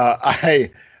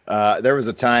 There was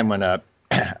a time when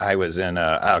I was in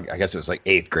I guess it was like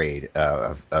 8th grade.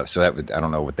 So that would, I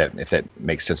don't know if that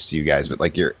makes sense to you guys, but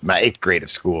like my 8th grade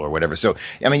of school or whatever. So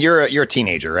I mean, you're a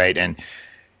teenager, right?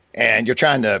 And you're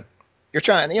trying,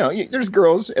 there's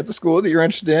girls at the school that you're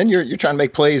interested in. You're trying to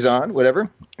make plays on, whatever.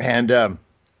 And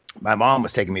my mom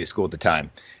was taking me to school at the time.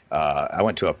 I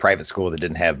went to a private school that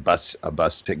didn't have a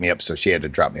bus to pick me up, so she had to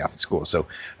drop me off at school. So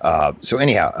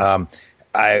anyhow,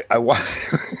 I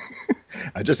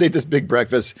just ate this big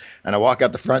breakfast, and I walk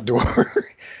out the front door,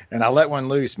 and I let one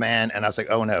loose, man. And I was like,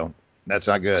 oh no, that's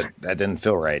not good. That didn't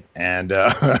feel right. And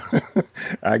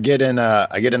I get in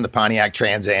the Pontiac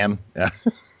Trans Am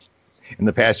in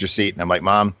the passenger seat, and I'm like,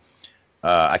 Mom,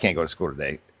 I can't go to school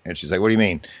today. And she's like, what do you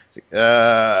mean? Like,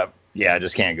 yeah, I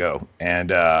just can't go.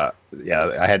 And I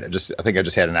think I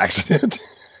just had an accident.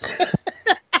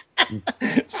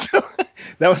 So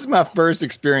that was my first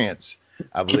experience,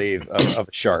 I believe, of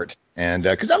a shart. And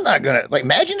because I'm not gonna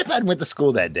imagine if I'd went to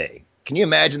school that day. Can you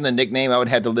imagine the nickname I would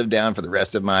have to live down for the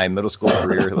rest of my middle school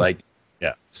career?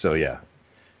 So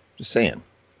just saying,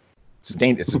 it's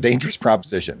a dangerous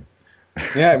proposition.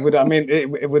 Yeah, it would. I mean,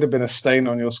 it would have been a stain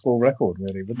on your school record,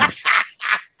 really, wouldn't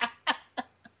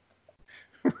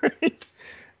it?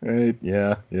 Right.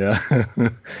 Yeah.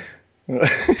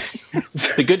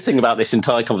 The good thing about this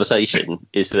entire conversation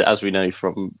is that, as we know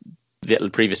from the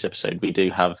previous episode, we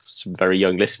do have some very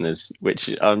young listeners,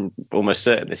 which I'm almost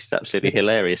certain this is absolutely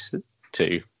hilarious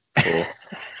to.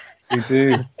 We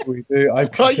do. I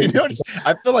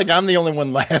feel like I'm the only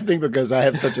one laughing because I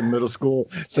have such a middle school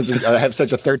I have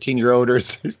such a 13-year-old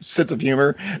sense of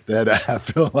humor that I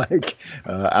feel like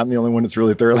I'm the only one that's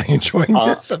really thoroughly enjoying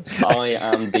this. I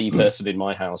am the person in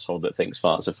my household that thinks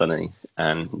farts are funny,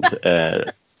 and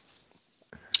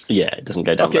it doesn't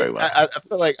go down very well. I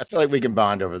feel like we can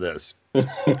bond over this.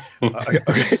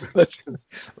 Okay, let's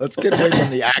get away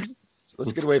from the accent.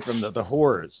 Let's get away from the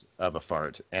horrors of a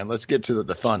fart, and let's get to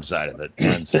the fun side of it.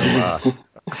 And so,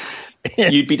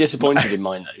 you'd be disappointed in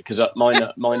mine though, because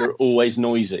mine are always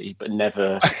noisy but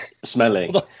never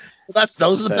smelling. Well,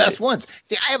 those are the best ones.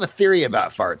 See, I have a theory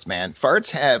about farts, man.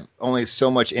 Farts have only so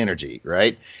much energy,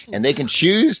 right? And they can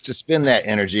choose to spend that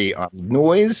energy on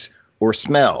noise or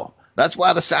smell. That's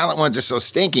why the silent ones are so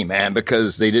stinky, man,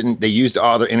 because they used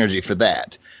all their energy for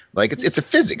that. Like it's a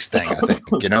physics thing, I think,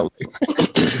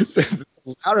 So the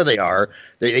louder they are,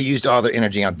 they used all their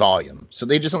energy on volume. So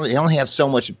they only have so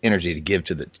much energy to give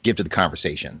to the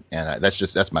conversation, and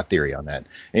that's my theory on that.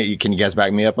 Can you guys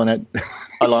back me up on that?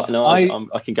 I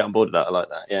can get on board with that. I like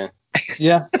that. Yeah.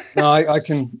 Yeah. No, I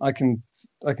can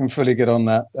fully get on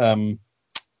that.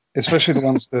 Especially the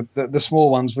ones the small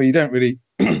ones where you don't really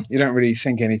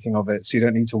think anything of it, so you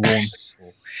don't need to warn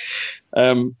people.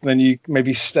 Then you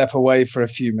maybe step away for a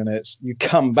few minutes. You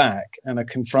come back and are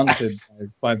confronted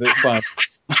by what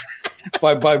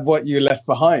you left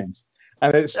behind.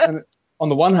 And on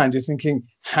the one hand, you're thinking,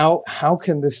 how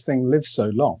can this thing live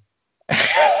so long?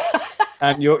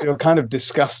 And you're kind of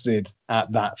disgusted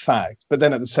at that fact. But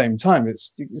then at the same time,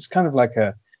 it's kind of like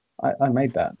I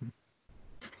made that.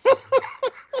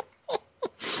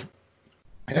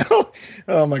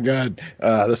 Oh my God.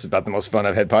 This is about the most fun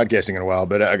I've had podcasting in a while,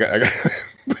 but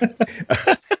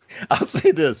I'll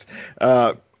say this.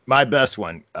 My best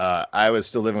one, I was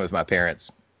still living with my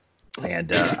parents,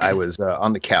 and I was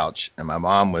on the couch, and my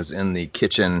mom was in the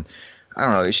kitchen. I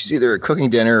don't know. She's either cooking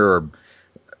dinner or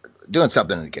doing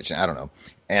something in the kitchen. I don't know.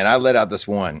 And I let out this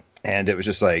one, and it was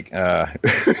just like,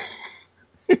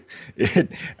 it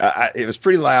was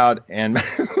pretty loud. And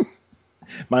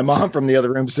my mom from the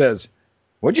other room says,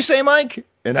 "What'd you say, Mike?"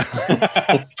 And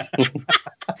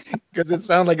because it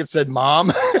sounded like it said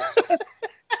 "mom."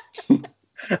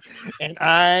 And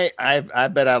I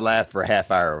bet I laughed for a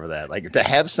half hour over that. Like, to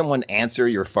have someone answer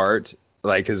your fart,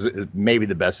 like, is maybe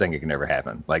the best thing that can ever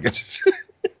happen. Like, it's just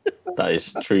that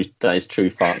is true. That is true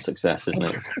fart success, isn't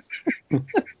it?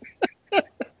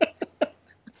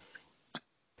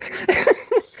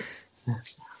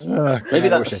 Maybe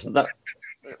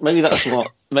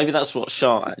that's what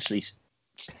SHART actually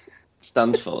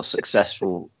stands for.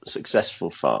 Successful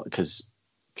fart, because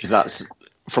that's,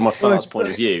 from a fart's point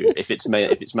of view, if it's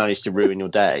managed to ruin your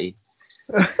day.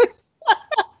 Do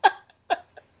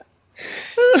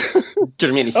you know what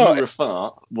I mean? If you were a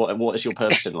fart, what is your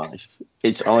purpose in life?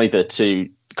 It's either to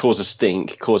cause a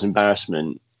stink, cause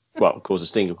embarrassment, well, cause a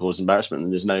sting or cause embarrassment,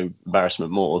 and there's no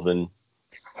embarrassment more than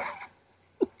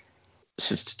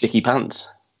sticky pants.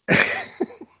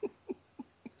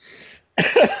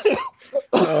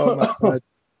 Oh my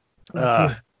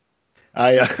God.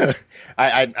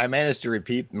 I managed to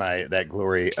repeat that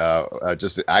glory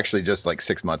just like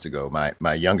 6 months ago.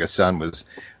 My youngest son was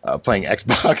playing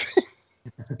Xbox.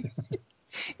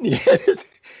 He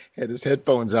had his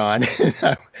headphones on.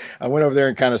 I went over there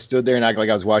and kind of stood there and acted like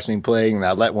I was watching him play, and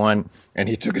I let one, and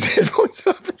he took his headphones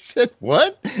off and said,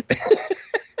 "What?"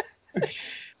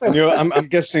 And I'm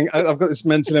guessing I've got this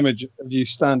mental image of you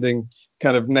standing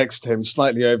kind of next to him,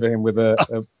 slightly over him, with a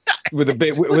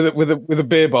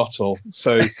beer bottle.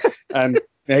 So, and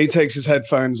he takes his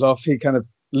headphones off. He kind of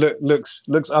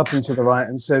looks up and to the right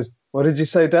and says, "What did you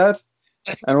say, Dad?"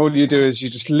 And all you do is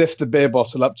you just lift the beer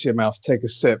bottle up to your mouth, take a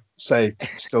sip, say,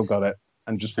 "Still got it,"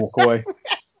 and just walk away.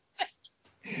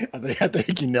 I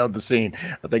think you nailed the scene.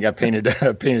 I think I painted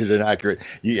an accurate.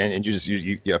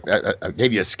 I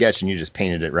gave you a sketch and you just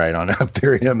painted it right on up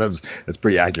there. That's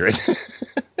pretty accurate.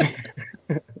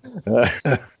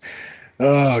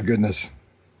 Oh goodness.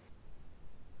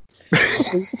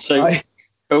 So,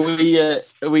 are we going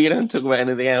to talk about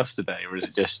anything else today, or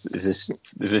is this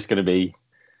going to be?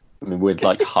 I mean, we're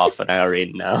like half an hour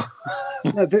in now.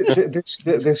 No,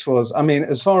 this was. I mean,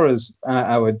 as far as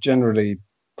our generally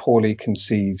poorly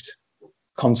conceived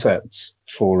concepts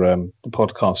for the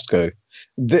podcast go,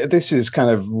 this is kind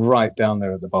of right down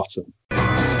there at the bottom.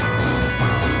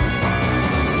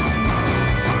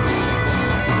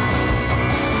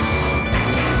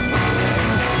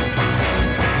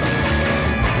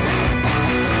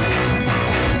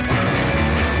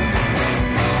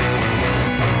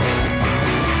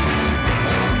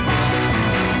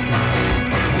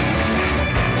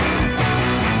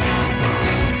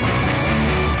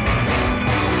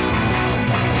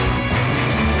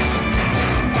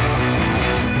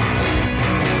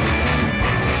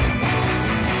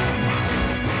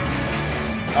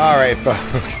 All right,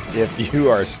 folks, if you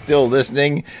are still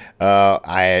listening,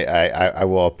 I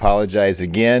will apologize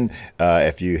again.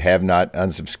 If you have not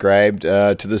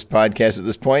unsubscribed to this podcast at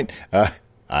this point,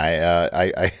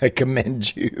 I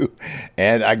commend you.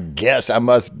 And I guess I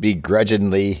must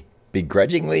begrudgingly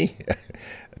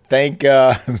thank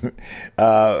M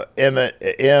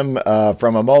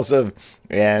from Emulsive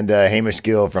and Hamish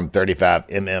Gill from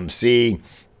 35MMC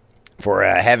for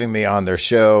having me on their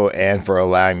show and for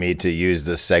allowing me to use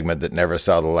this segment that never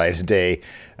saw the light of day.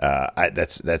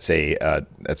 That's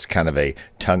kind of a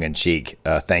tongue-in-cheek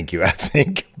thank you, I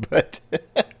think. But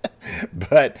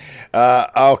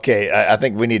okay, I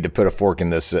think we need to put a fork in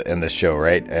this show,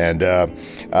 right? And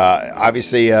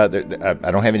obviously, I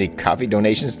don't have any coffee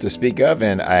donations to speak of,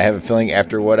 and I have a feeling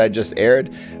after what I just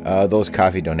aired, those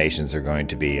coffee donations are going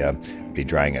to be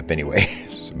drying up anyway.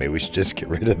 So maybe we should just get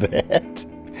rid of that.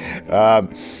 I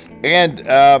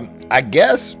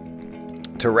guess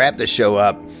to wrap the show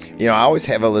up, I always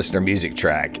have a listener music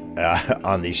track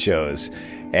on these shows,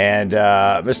 and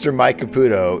Mr. Mike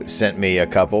Caputo sent me a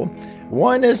couple.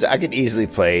 One is I could easily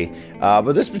play,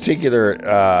 but this particular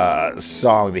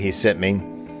song that he sent me,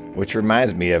 which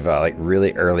reminds me of like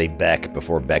really early Beck,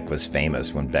 before Beck was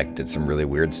famous, when Beck did some really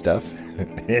weird stuff.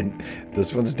 And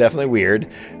this one's definitely weird.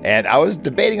 And I was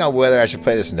debating on whether I should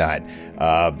play this or not,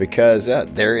 because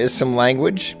there is some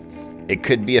language. It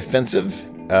could be offensive.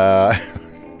 But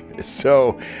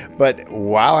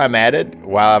while I'm at it,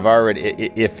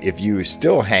 if you're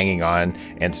still hanging on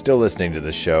and still listening to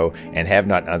the show and have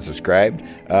not unsubscribed,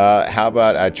 how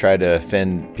about I try to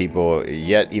offend people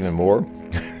yet even more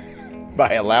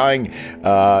by allowing,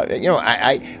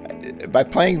 by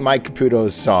playing Mike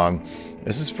Caputo's song.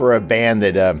 This is for a band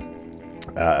that,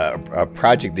 a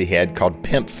project they had called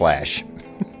Pimp Flash.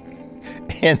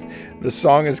 And the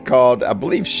song is called, I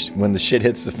believe, When the Shit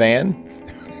Hits the Fan.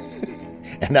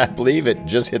 And I believe it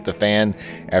just hit the fan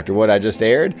after what I just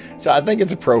aired. So I think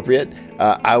it's appropriate.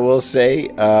 I will say,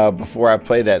 before I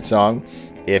play that song,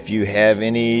 if you have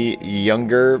any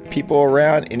younger people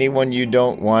around, anyone you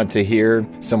don't want to hear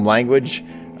some language,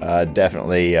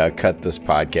 definitely cut this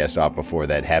podcast off before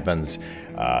that happens.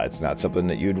 It's not something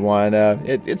that you'd want.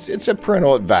 It's a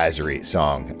parental advisory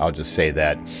song. I'll just say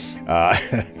that.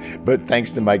 But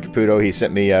thanks to Mike Caputo, he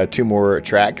sent me 2 more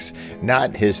tracks,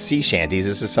 not his sea shanties.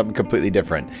 This is something completely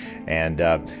different. And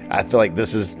I feel like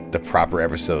this is the proper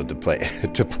episode to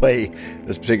play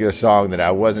this particular song that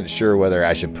I wasn't sure whether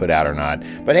I should put out or not.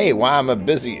 But hey, while I'm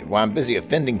busy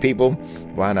offending people,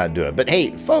 why not do it? But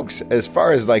hey, folks, as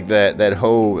far as like that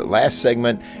whole last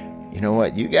segment, you know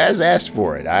what? You guys asked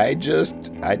for it. I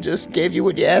just gave you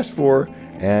what you asked for,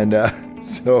 and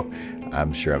so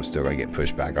I'm sure I'm still going to get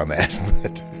pushback on that.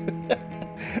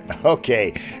 But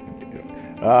okay.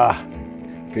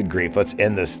 Good grief. Let's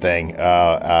end this thing.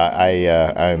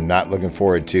 I'm not looking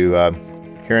forward to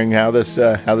hearing how this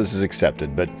is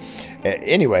accepted. But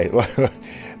anyway,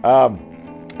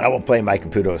 I will play Mike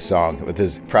Caputo's song with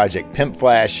his project Pimp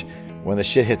Flash, When the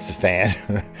Shit Hits the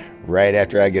Fan, right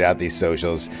after I get out these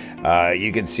socials.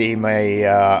 You can see my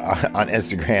on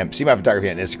Instagram, see my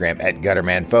photography on Instagram at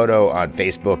Gutterman Photo, on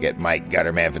Facebook at Mike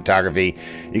Gutterman Photography.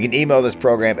 You can email this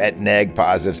program at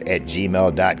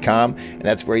negpositives@gmail.com, and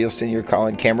that's where you'll send your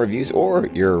call-in camera reviews or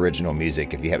your original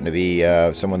music. If you happen to be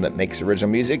someone that makes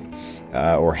original music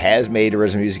or has made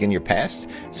original music in your past,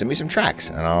 send me some tracks,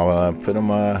 and I'll put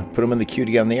them in the queue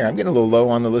to get on the air. I'm getting a little low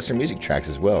on the listener music tracks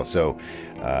as well, so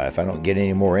if I don't get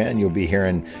any more in, you'll be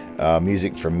hearing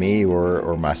music from me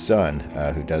or my son,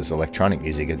 who does electronic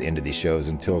music at the end of these shows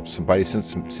until somebody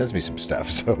sends me some stuff.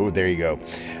 So there you go.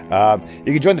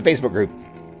 You can join the Facebook group,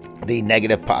 the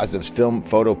Negative Positives Film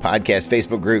Photo Podcast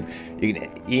Facebook group. You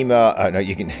can email.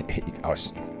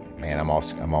 Man, I'm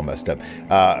all messed up.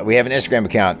 We have an Instagram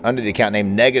account under the account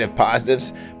name Negative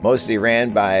Positives, mostly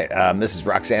ran by Mrs.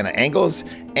 Roxana Angles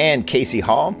and Casey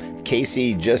Hall.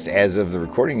 Casey, just as of the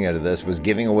recording of this, was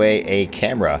giving away a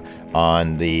camera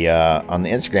on the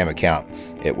Instagram account.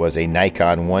 It was a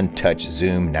Nikon One Touch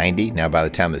Zoom 90. Now, by the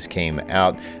time this came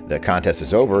out, the contest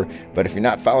is over. But if you're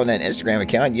not following that Instagram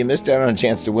account, you missed out on a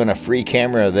chance to win a free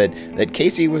camera that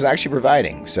Casey was actually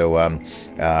providing. So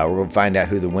we'll find out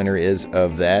who the winner is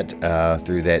of that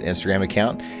through that Instagram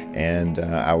account. And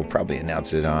I will probably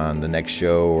announce it on the next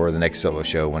show or the next solo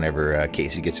show whenever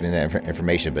Casey gets me that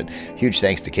information. But huge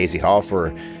thanks to Casey Hall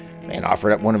for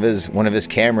offering up one of his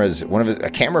cameras, a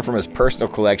camera from his personal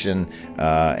collection,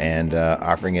 and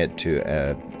offering it to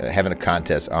having a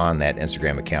contest on that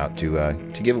Instagram account to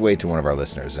give away to one of our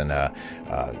listeners. And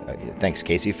thanks,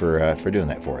 Casey, for doing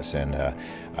that for us. And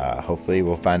hopefully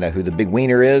we'll find out who the big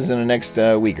wiener is in the next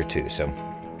week or two. So.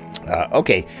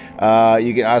 Okay,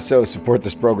 you can also support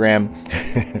this program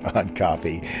on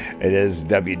Ko-fi. It is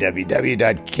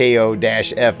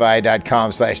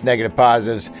www.ko-fi.com/negative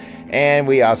positives. And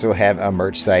we also have a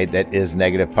merch site that is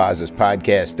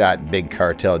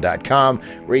negativepositivespodcast.bigcartel.com,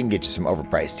 where you can get you some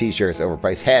overpriced t-shirts,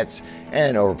 overpriced hats,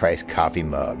 and an overpriced coffee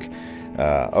mug.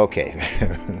 Okay.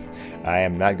 I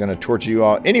am not going to torture you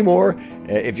all anymore.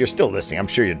 If you're still listening, I'm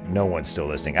sure no one's still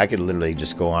listening. I could literally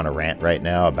just go on a rant right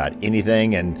now about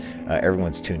anything, and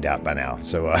everyone's tuned out by now.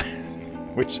 So,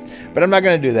 but I'm not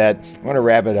going to do that. I want to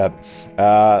wrap it up.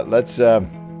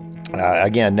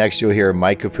 Again, next you'll hear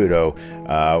Mike Caputo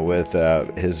with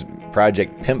his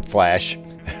project Pimp Flash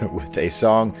with a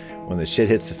song, When the Shit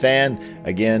Hits the Fan.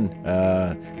 Again,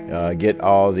 get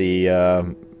all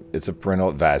the... it's a parental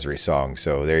advisory song,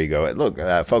 so there you go. Look,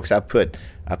 folks, I put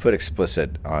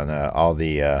explicit on all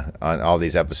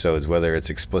these episodes, whether it's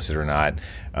explicit or not.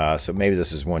 So maybe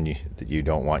this is one that you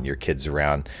don't want your kids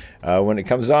around when it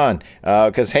comes on,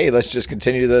 because hey, let's just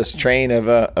continue this train of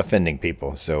offending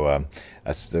people. So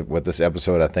that's what this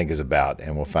episode I think is about,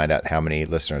 and we'll find out how many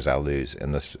listeners I lose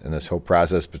in this whole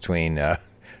process between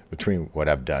what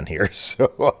I've done here.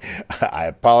 So I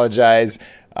apologize.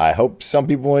 I hope some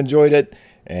people enjoyed it.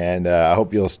 And I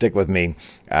hope you'll stick with me.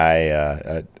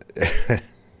 I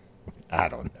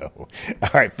don't know.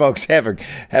 All right, folks, have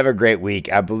a great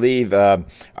week. I believe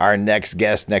our next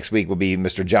guest next week will be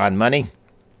Mr. John Money,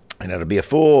 and it'll be a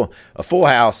full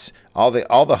house. All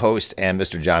the hosts and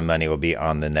Mr. John Money will be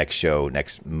on the next show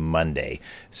next Monday.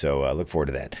 So look forward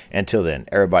to that. Until then,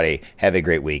 everybody have a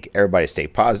great week. Everybody stay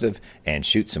positive and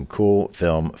shoot some cool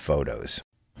film photos.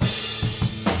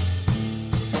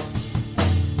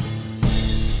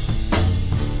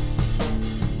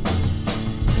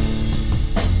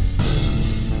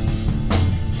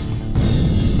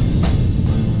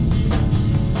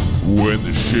 When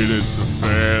the shit hits the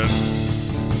fan,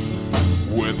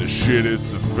 when the shit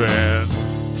hits the fan,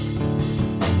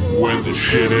 when the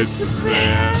shit hits the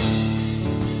fan,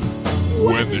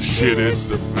 when the shit hits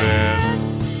the fan,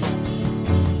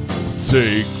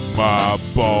 take my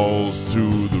balls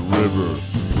to the river,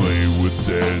 play with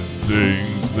dead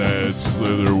things that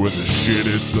slither. When the shit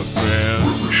hits the fan,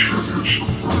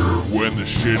 when the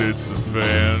shit hits the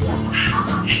fan,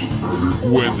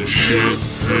 when the shit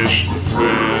hits the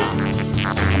fan,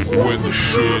 when the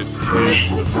shit hits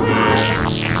the fan.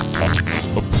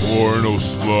 A porno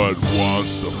slut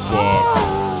wants to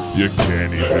fuck, you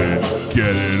can't even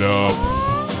get it up.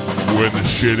 When the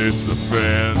shit hits the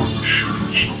fan,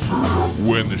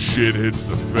 when the shit hits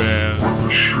the fan,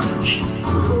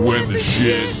 when the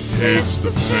shit hits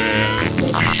the fan,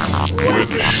 when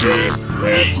the shit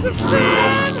hits the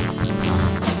fan.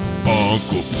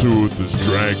 Uncle Tooth has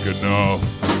drank enough.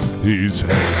 He's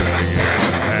hanging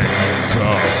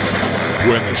tough.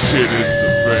 When the shit hits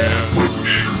the fan.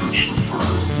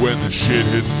 When the shit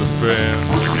hits the fan.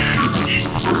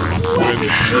 When the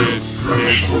shit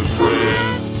hits the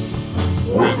fan.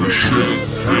 When the shit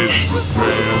hits the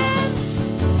fan.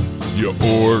 You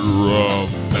order a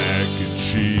mac and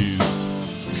cheese.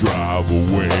 Drive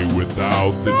away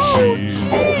without the cheese.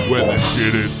 When the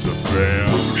shit hits the fan.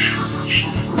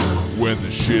 When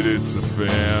the shit hits the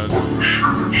fan.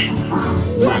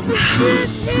 When the shit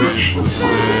hits the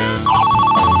fan.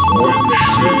 When the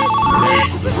shit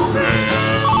hits the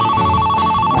fan.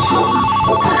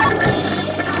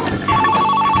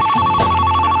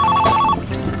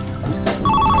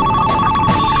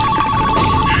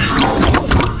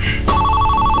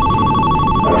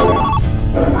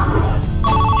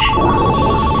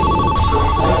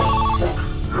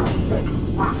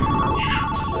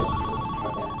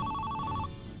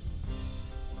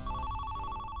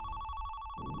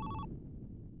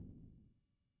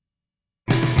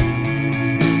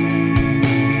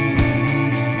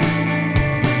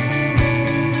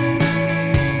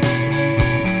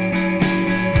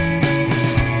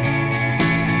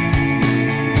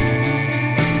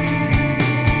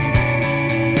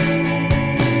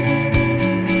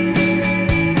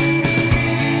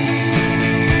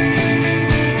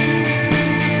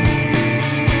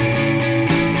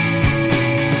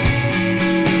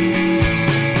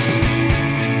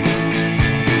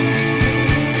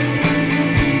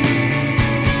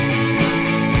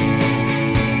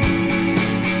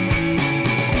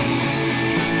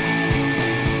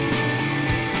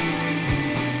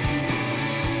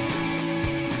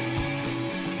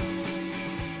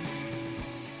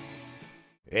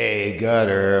 A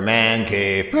Gutter Man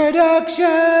Cave production.